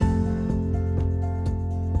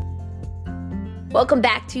Welcome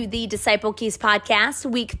back to the Disciple Keys podcast,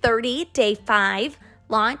 week 30, day 5,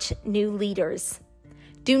 launch new leaders.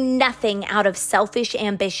 Do nothing out of selfish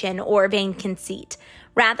ambition or vain conceit.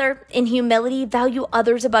 Rather, in humility, value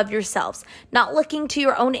others above yourselves, not looking to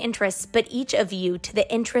your own interests, but each of you to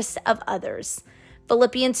the interests of others.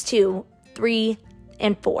 Philippians 2, 3,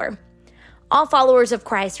 and 4. All followers of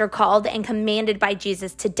Christ are called and commanded by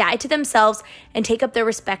Jesus to die to themselves and take up their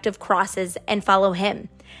respective crosses and follow him.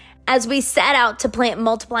 As we set out to plant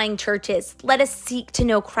multiplying churches, let us seek to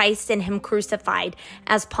know Christ and him crucified,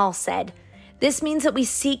 as Paul said. This means that we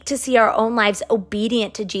seek to see our own lives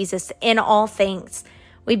obedient to Jesus in all things.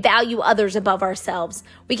 We value others above ourselves.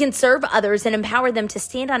 We can serve others and empower them to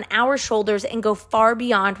stand on our shoulders and go far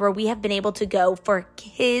beyond where we have been able to go for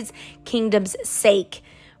his kingdom's sake.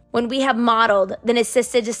 When we have modeled, then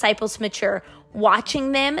assisted disciples mature,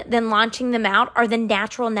 watching them, then launching them out are the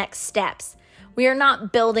natural next steps. We are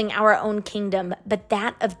not building our own kingdom, but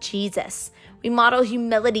that of Jesus. We model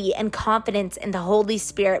humility and confidence in the Holy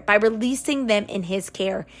Spirit by releasing them in his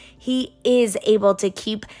care. He is able to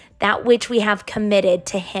keep that which we have committed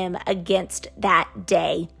to him against that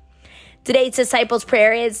day. Today's disciples'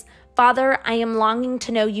 prayer is, Father, I am longing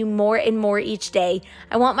to know you more and more each day.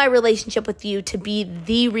 I want my relationship with you to be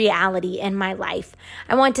the reality in my life.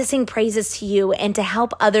 I want to sing praises to you and to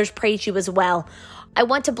help others praise you as well. I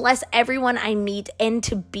want to bless everyone I meet and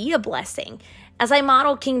to be a blessing. As I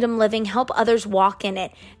model kingdom living, help others walk in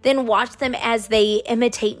it. Then watch them as they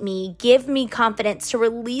imitate me. Give me confidence to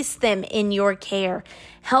release them in your care.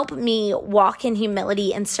 Help me walk in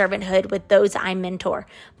humility and servanthood with those I mentor.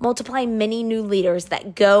 Multiply many new leaders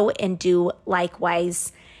that go and do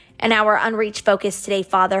likewise. And our unreached focus today,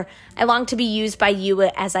 Father, I long to be used by you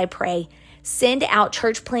as I pray. Send out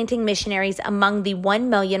church planting missionaries among the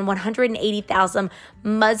 1,180,000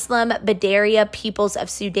 Muslim Badaria peoples of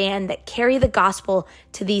Sudan that carry the gospel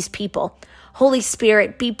to these people. Holy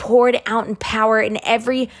Spirit, be poured out in power in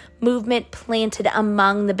every movement planted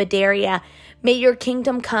among the Badaria. May your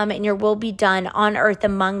kingdom come and your will be done on earth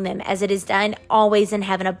among them as it is done always in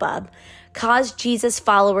heaven above. Cause Jesus'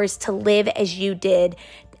 followers to live as you did,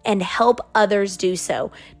 and help others do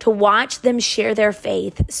so, to watch them share their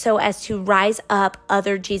faith so as to rise up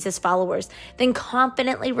other Jesus followers, then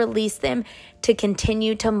confidently release them to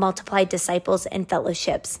continue to multiply disciples and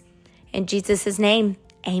fellowships. In Jesus' name,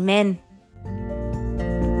 amen.